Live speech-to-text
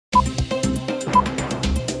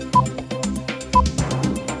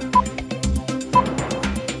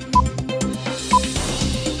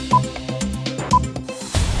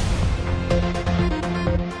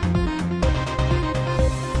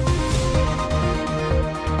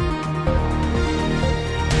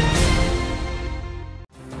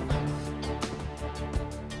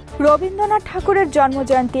রবীন্দ্রনাথ ঠাকুরের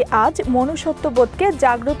জন্মজয়ন্তী আজ মনুষ্যত্ববোধকে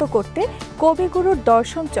জাগ্রত করতে কবিগুরুর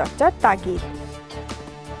দর্শন চর্চার তাগিদ।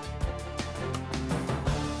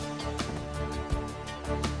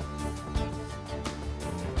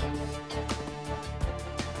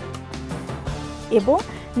 এবং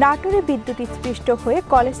নাটোরে বিদ্যুৎস্পৃষ্ট হয়ে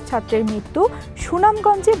কলেজ ছাত্রের মৃত্যু,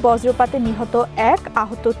 সুনামগঞ্জে বজ্রপাতে নিহত 1,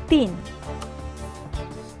 আহত 3।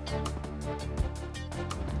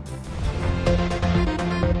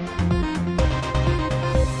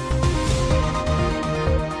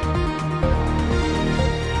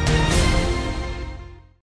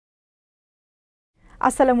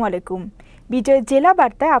 আসসালামু আলাইকুম। বিজয় জেলা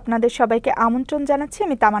বার্তায় আপনাদের সবাইকে আমন্ত্রণ জানাচ্ছি।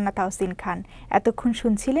 আমি তামান্না তাহসিন খান। এতক্ষণ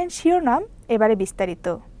শুনছিলেন শিরোনাম, এবারে বিস্তারিত।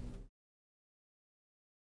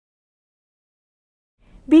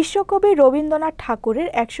 বিশ্বকবি রবীন্দ্রনাথ ঠাকুরের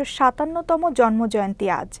 157তম জন্মজয়ন্তী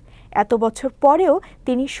আজ। এত বছর পরেও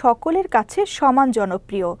তিনি সকলের কাছে সমান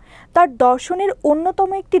জনপ্রিয়। তার দর্শনের অন্যতম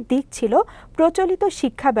একটি দিক ছিল প্রচলিত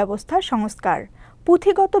শিক্ষা ব্যবস্থার সংস্কার।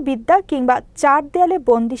 পুঁথিগত বিদ্যা কিংবা 4 দেয়ালে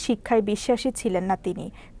বন্দি শিক্ষায় বিশ্বাসী ছিলেন না তিনি।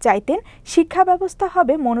 চাইতেন শিক্ষা ব্যবস্থা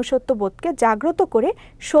হবে মনুষ্যত্ববোধকে জাগ্রত করে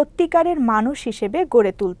সত্যিকারের মানুষ হিসেবে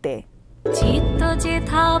গড়ে তুলতে। চিত্ত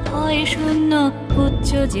যেথা ভয় শূন্য, উচ্চ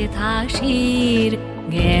যেথা শির,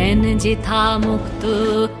 জ্ঞান যেথা মুক্ত,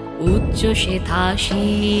 উচ্চ সেথা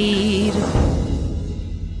শির।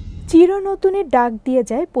 চিরনতুনের ডাক দিয়ে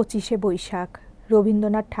যায় 25শে বৈশাখ।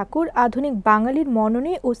 রবীন্দ্রনাথ ঠাকুর আধুনিক বাঙালির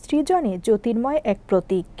মননে ও সৃজনে জ্যোতির্ময় এক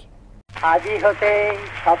প্রতীক। আজি হতে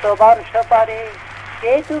শতবর্ষ পরে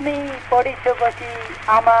কে তুমি পড়িছ বসি,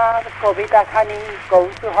 আমার কবিতাখানি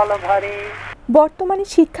কৌতূহল ভরে। বর্তমানে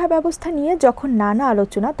শিক্ষা ব্যবস্থা নিয়ে যখন নানা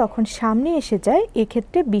আলোচনা, তখন সামনে এসে যায়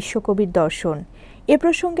এক্ষেত্রে বিশ্বকবির দর্শন। এ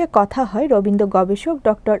প্রসঙ্গে কথা হয় রবীন্দ্র গবেষক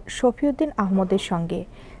ডক্টর শফিউদ্দিন আহমদের সঙ্গে।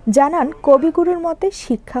 জানান, কবিগুরুর মতে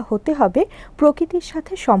শিক্ষা হতে হবে প্রকৃতির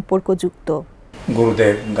সাথে সম্পর্কযুক্ত।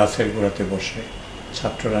 গুরুদেব গাছের গোড়াতে বসে,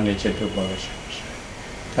 ছাত্ররা নিচে ডুববা বসে,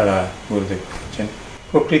 তারা গুরুদেব বলছেন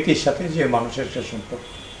প্রকৃতির সাথে যে মানুষের যে সম্পর্ক,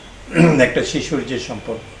 একটা শিশুর যে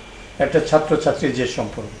সম্পর্ক, একটা ছাত্রছাত্রীর যে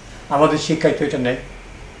সম্পর্ক, আমাদের শিক্ষায় তো এটা নেই।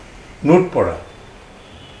 নোট পড়া,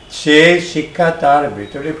 সে শিক্ষা তার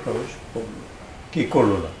ভেতরে প্রবেশ করল কি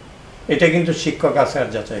করল না, এটা কিন্তু শিক্ষক আছে আর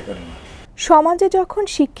যাচাই করে না। সমাজে যখন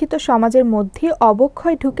শিক্ষিত সমাজের মধ্যে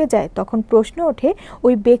অবক্ষয় ঢুকে যায়, তখন প্রশ্ন ওঠে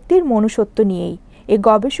ওই ব্যক্তির মনুষ্যত্ব নিয়েই। এ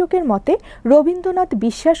গবেষকের মতে রবীন্দ্রনাথ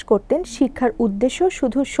বিশ্বাস করতেন শিক্ষার উদ্দেশ্য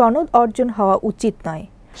শুধু সনদ অর্জন হওয়া উচিত নয়।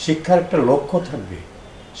 শিক্ষার একটা লক্ষ্য থাকবে।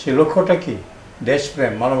 সে লক্ষ্যটা কি?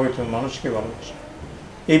 দেশপ্রেম, মানবতা, মানুষকে ভালোবাসা।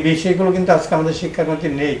 এই বিষয়গুলো কিন্তু আজকে আমাদের শিক্ষার মধ্যে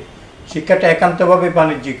নেই। শিক্ষাটা একান্তভাবে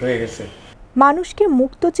বাণিজ্যিক হয়ে গেছে। মানুষকে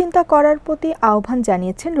মুক্ত চিন্তা করার প্রতি আহ্বান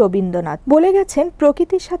জানিয়েছেন রবীন্দ্রনাথ। বলে গেছেন,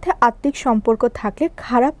 প্রকৃতির সাথে আত্মিক সম্পর্ক থাকলে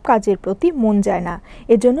খারাপ কাজের প্রতি মন যায় না।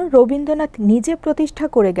 এজন্য রবীন্দ্রনাথ নিজে প্রতিষ্ঠা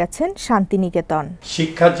করে গেছেন শান্তিনিকেতন।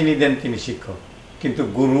 শিক্ষা যিনি দেন তিনি শিক্ষক, কিন্তু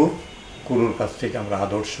গুরুর কাছ থেকে আমরা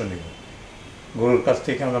আদর্শ নেব, গুরুর কাছ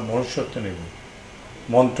থেকে আমরা মনুষ্যত্ব নেব,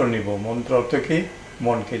 মন্ত্র নেব। মন্ত্র অর্থ কি?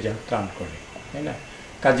 মনকে যা ত্রাণ করে, তাই না?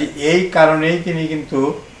 কাজে এই কারণেই তিনি কিন্তু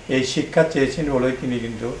এই শিক্ষা চেয়েছেন বলেই তিনি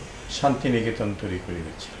কিন্তু শান্তিনিকেতন তৈরি করে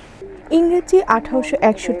গেছেন। ইংরেজি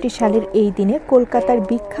 1861 সালের এই দিনে কলকাতার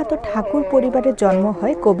বিখ্যাত ঠাকুর পরিবারে জন্ম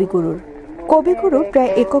হয় কবিগুরুর। কবিগুরু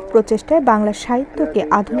প্রায় একক প্রচেষ্টায় বাংলা সাহিত্যকে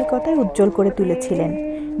আধুনিকতায় উজ্জ্বল করে তুলেছিলেন।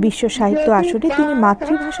 বিশ্ব সাহিত্য আসরে তিনি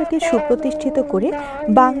মাতৃভাষাকে সুপ্রতিষ্ঠিত করে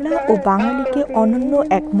বাংলা ও বাঙালিকে অনন্য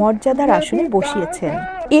এক মর্যাদার আসনে বসিয়েছেন।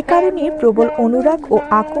 এ কারণে প্রবল অনুরাগ ও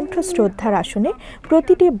আকণ্ঠ শ্রদ্ধার আসনে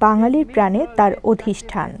প্রতিটি বাঙালির প্রাণে তার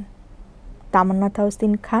অধিষ্ঠান। তামান্না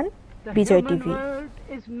তাহসিন খান, বিজয় টিভি।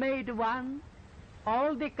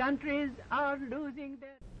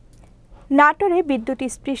 নাটোরে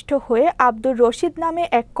বিদ্যুৎস্পৃষ্ট হয়ে আব্দুর রশিদ নামে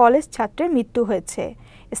এক কলেজ ছাত্রের মৃত্যু হয়েছে।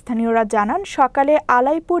 স্থানীয়রা জানান, সকালে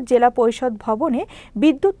আলাইপুর জেলা পরিষদ ভবনে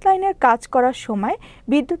বিদ্যুৎ লাইনের কাজ করার সময়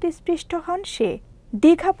বিদ্যুৎস্পৃষ্ট হন সে।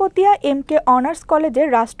 দীঘাপতিয়া MK অনার্স কলেজের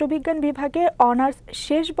রাষ্ট্রবিজ্ঞান বিভাগের অনার্স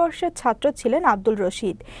শেষ বর্ষের ছাত্র ছিলেন আব্দুল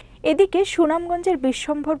রশিদ। এদিকে সুনামগঞ্জের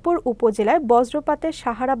বিশ্বম্ভরপুর উপজেলায় বজ্রপাতে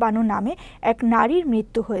সাহারা বানু নামে এক নারীর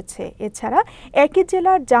মৃত্যু হয়েছে। এছাড়া একই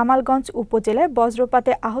জেলার জামালগঞ্জ উপজেলায়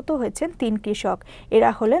বজ্রপাতে আহত হয়েছেন 3 কৃষক। এরা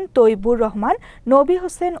হলেন তৈবুর রহমান, নবী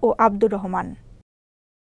হোসেন ও আব্দুর রহমান।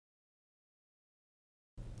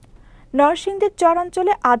 নরসিংদীর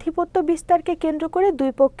চরাঞ্চলে আধিপত্য বিস্তারকে কেন্দ্র করে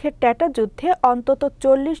দুই পক্ষের ট্যাটা যুদ্ধে অন্তত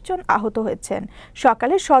 40 জন আহত হয়েছেন।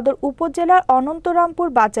 সকালে সদর উপজেলার অনন্তরামপুর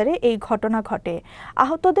বাজারে এই ঘটনা ঘটে।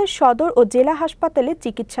 আহতদের সদর ও জেলা হাসপাতালে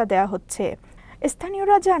চিকিৎসা দেওয়া হচ্ছে।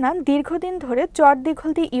 স্থানীয়রা জানান, দীর্ঘদিন ধরে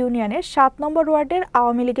চরদিঘলদি ইউনিয়নের ৭ নম্বর ওয়ার্ডের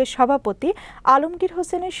আওয়ামী লীগের সভাপতি আলমগীর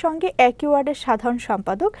হোসেনের সঙ্গে একই ওয়ার্ডের সাধারণ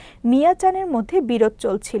সম্পাদক মিয়া চানের মধ্যে বিরোধ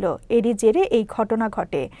চলছিল। এরই জেরে এই ঘটনা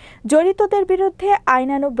ঘটে। জড়িতদের বিরুদ্ধে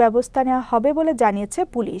আইনানুগ ব্যবস্থা নেওয়া হবে বলে জানিয়েছে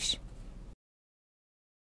পুলিশ।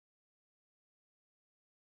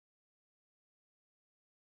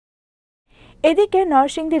 এদিকে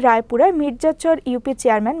নরসিংদী রায়পুরায় মির্জাচর ইউপি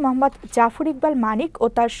চেয়ারম্যান মোহাম্মদ জাফর ইকবাল মানিক ও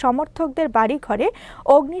তার সমর্থকদের বাড়িঘরে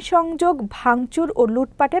অগ্নিসংযোগ, ভাঙচুর ও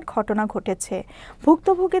লুটপাটের ঘটনা ঘটেছে।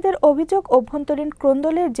 ভুক্তভোগীদের অভিযোগ, অভ্যন্তরীণ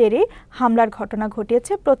ক্রন্দলের জেরে হামলার ঘটনা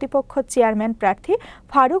ঘটিয়েছে প্রতিপক্ষ চেয়ারম্যান প্রার্থী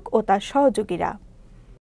ফারুক ও তার সহযোগীরা।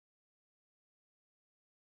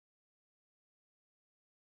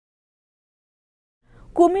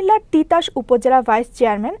 কুমিল্লার তিতাস উপজেলা ভাইস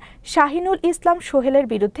চেয়ারম্যান শাহিনুল ইসলাম সোহেলের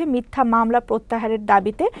বিরুদ্ধে মিথ্যা মামলা প্রত্যাহারের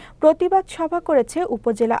দাবিতে প্রতিবাদ সভা করেছে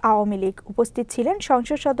উপজেলা আওয়ামী লীগ। উপস্থিত ছিলেন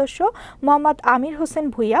সংসদ সদস্য মোহাম্মদ আমির হোসেন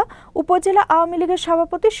ভূঁইয়া, উপজেলা আওয়ামী লীগের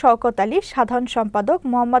সভাপতি শওকত আলী, সাধারণ সম্পাদক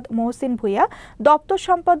মোহাম্মদ মহসিন ভূঁইয়া, দপ্তর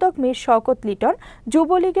সম্পাদক মীর শওকত লিটন,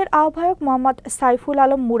 যুবলীগের আহ্বায়ক মোহাম্মদ সাইফুল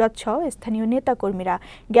আলম মুরাদ সহ স্থানীয় নেতাকর্মীরা।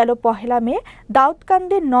 গেল ১ মে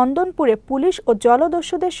দাউদকান্দির নন্দনপুরে পুলিশ ও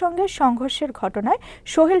জলদস্যুদের সঙ্গে সংঘর্ষের ঘটনায়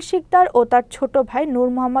সোহেল শিকদার ও তার ছোট ভাই নূর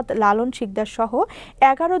মোহাম্মদ লালন শিকদার সহ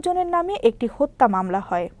 ১১ জনের নামে একটি হত্যা মামলা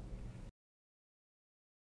হয়।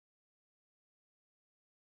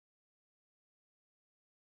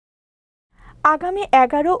 আগামী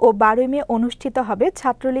 ১১ ও ১২ মে অনুষ্ঠিত হবে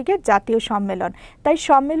ছাত্রলীগের জাতীয় সম্মেলন। তাই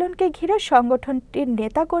সম্মেলনকে ঘিরে সংগঠনটির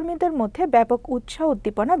নেতাকর্মীদের মধ্যে ব্যাপক উৎসাহ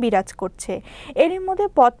উদ্দীপনা বিরাজ করছে। এরই মধ্যে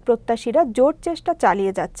পদ প্রত্যাশীরা জোর চেষ্টা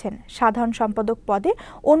চালিয়ে যাচ্ছেন। সাধারণ সম্পাদক পদে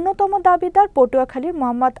অন্যতম দাবিদার পটুয়াখালীর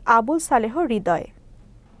মোহাম্মদ আবুল সালেহ হৃদয়।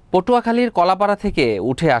 পটুয়াখালীর কলাপাড়া থেকে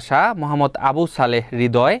উঠে আসা মোহাম্মদ আবু সালেহ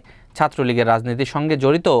হৃদয় ছাত্রলীগের রাজনীতির সঙ্গে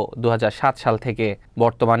জড়িত ২০০৭ সাল থেকে।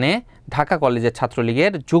 বর্তমানে ঢাকা কলেজের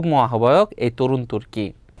ছাত্রলীগের যুগ্ম আহ্বায়ক এই তরুণ তুর্কি।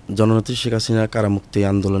 জননেত্রী শেখ হাসিনার কারামুক্তি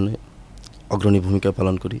আন্দোলনে অগ্রণী ভূমিকা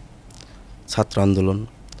পালন করি। ছাত্র আন্দোলন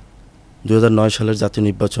 ২০০৯ সালের জাতীয়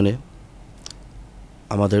নির্বাচনে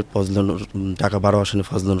আমাদের ঢাকা ১২ আসনে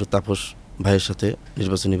ফজলুর তাপস ভাইয়ের সাথে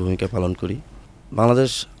নির্বাচনী ভূমিকা পালন করি।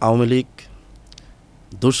 বাংলাদেশ আওয়ামী লীগ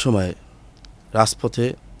দুঃসময়ে রাজপথে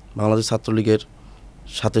বাংলাদেশ ছাত্রলীগের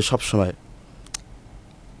সাথে সবসময়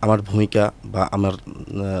আমার ভূমিকা বা আমার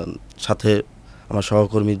সাথে আমার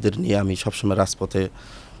সহকর্মীদের নিয়ে আমি সবসময় রাজপথে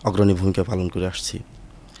অগ্রণী ভূমিকা পালন করে আসছি।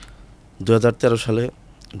 ২০১৩ সালে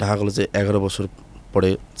ঢাকা কলেজে ১১ বছর পরে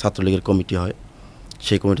ছাত্রলীগের কমিটি হয়।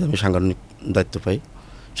 সেই কমিটিতে আমি সাংগঠনিক দায়িত্ব পাই,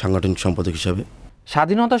 সাংগঠনিক সম্পাদক হিসাবে।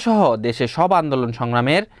 স্বাধীনতা সহ দেশের সব আন্দোলন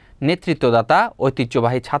সংগ্রামের নেতৃত্বদাতা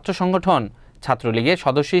ঐতিহ্যবাহী ছাত্র সংগঠন ছাত্রলীগের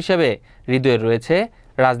সদস্য হিসেবে হৃদয়ের রয়েছে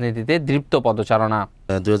রাজনীতিতে দৃপ্ত পদচারণা।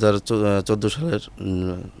 ২০১৪ সালের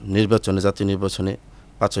নির্বাচনে, জাতীয় নির্বাচনে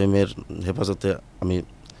 ৫ই মের হেফাজতে আমি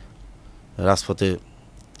রাজপথে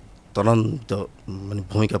ত্বরান্বিত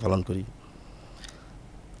ভূমিকা পালন করি।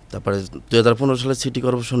 তারপরে ২০১৫ সালে সিটি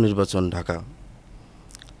কর্পোরেশন নির্বাচন ঢাকা,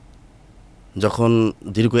 যখন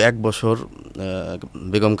দীর্ঘ ১ বছর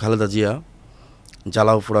বেগম খালেদা জিয়া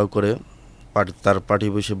জ্বালাও পোড়াও করে তার পার্টি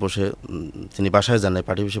বসে তিনি বাসায় যান নাই,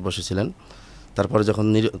 পার্টি বসেছিলেন। তারপরে যখন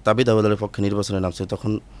তাবিদ আবেদনের পক্ষে নির্বাচনে নামছে,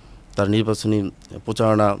 তখন তার নির্বাচনী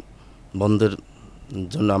প্রচারণা বন্ধের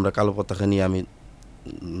জন্য আমরা কালো পতাকা নিয়ে আমি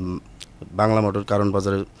বাংলা মোটর কারণ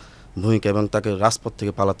বাজারের ভূমিকা এবং তাকে রাজপথ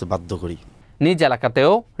থেকে পালাতে বাধ্য করি। নিজ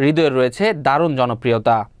এলাকাতেও হৃদয়ের রয়েছে দারুণ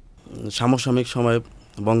জনপ্রিয়তা। সমসাময়িক সময়ে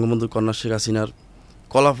বঙ্গবন্ধু কন্যা শেখ হাসিনার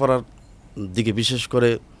কলাপাড়ার দিকে বিশেষ করে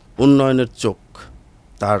উন্নয়নের চোখ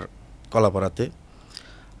তার কলাপাড়াতে।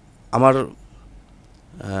 আমার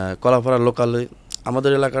কলাপাড়ার লোকালে,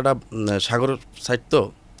 আমাদের এলাকাটা সাগর সাইড, তো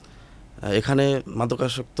এখানে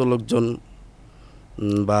মাদকাসক্ত লোকজন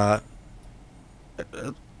বা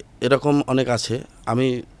এরকম অনেক আছে। আমি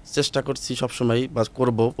চেষ্টা করছি সবসময় বা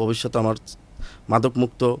করব ভবিষ্যতে আমার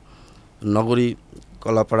মাদকমুক্ত নগরী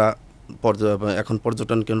কলাপাড়া এখন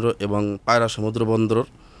পর্যটন কেন্দ্র এবং পায়রা সমুদ্র বন্দর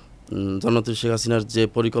জননেত্রী শেখ হাসিনার যে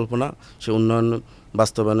পরিকল্পনা, সে উন্নয়ন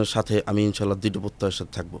বাস্তবায়নের সাথে আমি ইনশাআল্লাহ দৃঢ় প্রত্যয়ের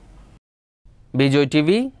সাথে থাকব। বিজয়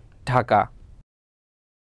টিভি, ঢাকা।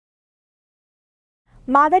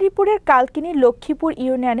 মাদারীপুরের কালকিনি লক্ষ্মীপুর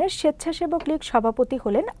ইউনিয়নের স্বেচ্ছাসেবক লীগ সভাপতি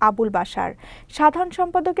হলেন আবুল বাশার। সাধারণ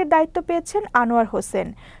সম্পাদকের দায়িত্ব পেয়েছেন আনোয়ার হোসেন।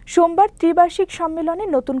 সোমবার ত্রিবার্ষিক সম্মেলনে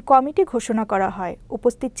নতুন কমিটি ঘোষণা করা হয়।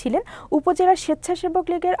 উপস্থিত ছিলেন উপজেলা স্বেচ্ছাসেবক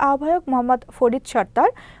লীগের আহ্বায়ক মোহাম্মদ ফরিদ সর্দার,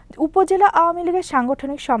 উপজেলা আওয়ামী লীগের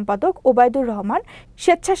সাংগঠনিক সম্পাদক ওবায়দুর রহমান,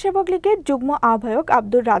 স্বেচ্ছাসেবক লীগের যুগ্ম আহ্বায়ক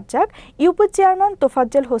আব্দুর রাজ্জাক, ইউপি চেয়ারম্যান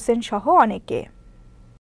তোফাজ্জল হোসেন সহ অনেকে।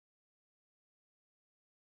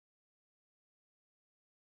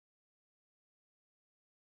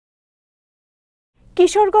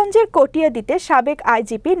 কিশোরগঞ্জের কটিয়াদীতে সাবেক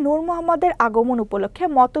আইজিপি নূর মোহাম্মদের আগমন উপলক্ষে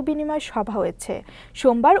মতবিনিময় সভা হয়েছে।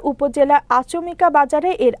 সোমবার উপজেলা আচমিকা বাজারে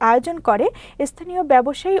এর আয়োজন করে স্থানীয়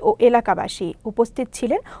ব্যবসায়ী ও এলাকাবাসী। উপস্থিত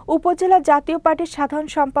ছিলেন উপজেলা জাতীয় পার্টির সাধারণ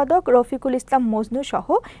সম্পাদক রফিকুল ইসলাম মজনু সহ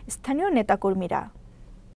স্থানীয় নেতাকর্মীরা।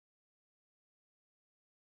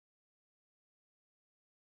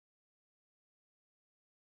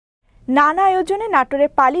 নানা আয়োজনে নাটোরে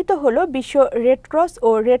পালিত হলো বিশ্ব রেডক্রস ও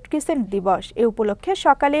রেড ক্রিসেন্ট দিবস। এ উপলক্ষে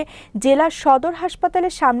সকালে জেলার সদর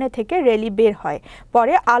হাসপাতালের সামনে থেকে র্যালি বের হয়।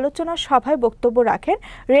 পরে আলোচনা সভায় বক্তব্য রাখেন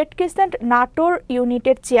রেড ক্রিসেন্ট নাটোর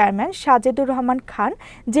ইউনিটের চেয়ারম্যান সাজেদুর রহমান খান,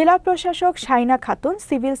 জেলা প্রশাসক Shaina Khatun,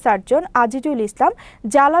 civil surgeon Azizul Islam,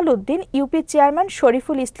 Jalal Uddin, UP chairman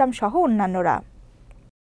Shariful Islam সহ অন্যান্যরা।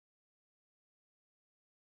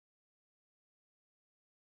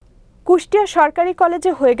 কুষ্টিয়া সরকারি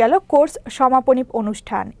কলেজে হয়ে গেল কোর্স সমাপনী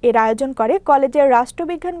অনুষ্ঠান। এর আয়োজন করে কলেজের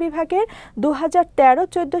রাষ্ট্রবিজ্ঞান বিভাগের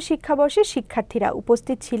 2013-14 শিক্ষাবর্ষের শিক্ষার্থীরা।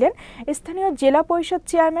 উপস্থিত ছিলেন স্থানীয় জেলা পরিষদ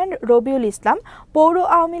চেয়ারম্যান রবিউল ইসলাম, পৌর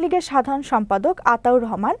আওয়ামী লীগের সাধারণ সম্পাদক আতাউর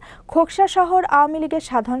রহমান, খোকসা শহর আওয়ামী লীগের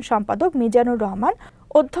সাধারণ সম্পাদক মিজানুর রহমান,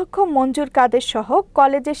 অধ্যক্ষ মঞ্জুর কাদের সহ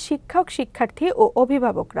কলেজের শিক্ষক, শিক্ষার্থী ও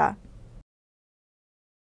অভিভাবকরা।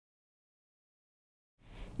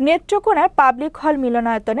 নেত্রকোনার পাবলিক হল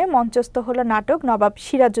মিলনায়তনে মঞ্চস্থ হল নাটক নবাব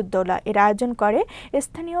সিরাজউদ্দৌলা। এর আয়োজন করে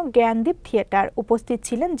স্থানীয় জ্ঞানদীপ থিয়েটার। উপস্থিত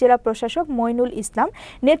ছিলেন জেলা প্রশাসক মইনুল ইসলাম,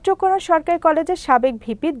 নেত্রকোনা সরকারি কলেজের সাবেক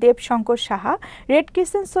VP Debshankar Saha, red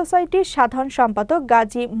crescent সোসাইটির সাধারণ সম্পাদক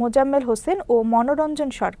গাজী মোজাম্মেল হোসেন ও মনোরঞ্জন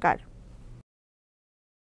সরকার।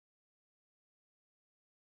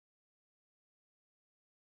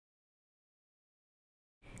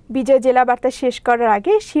 বিজয় জেলা বার্তা শেষ করার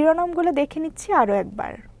আগে শিরোনামগুলো দেখে নিচ্ছি আরও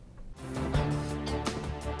একবার।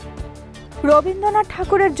 রবীন্দ্রনাথ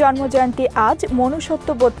ঠাকুরের জন্মজয়ন্তী আজ।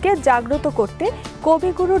 মনুষ্যত্ববোধকে জাগ্রত করতে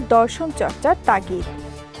কবিগুরুর দর্শন চর্চার তাগিদ।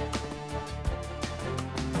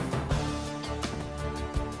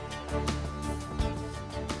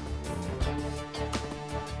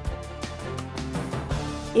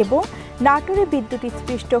 এবং নাটোরে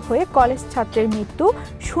বিদ্যুৎস্পৃষ্ট হয়ে কলেজ ছাত্রের মৃত্যু।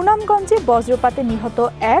 সুনামগঞ্জে বজ্রপাতে নিহত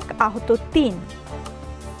 1, আহত 3।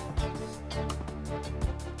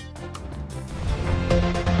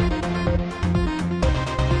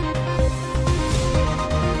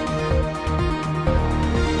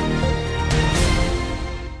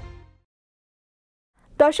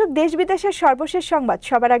 দর্শক, দেশ বিদেশের সর্বশেষ সংবাদ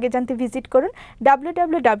সবার আগে জানতে ভিজিট করুন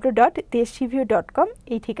www.deshreview.com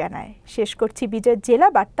এই ঠিকানায়। শেষ করছি বিজয় জেলা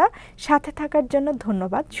বার্তা। সাথে থাকার জন্য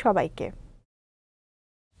ধন্যবাদ সবাইকে।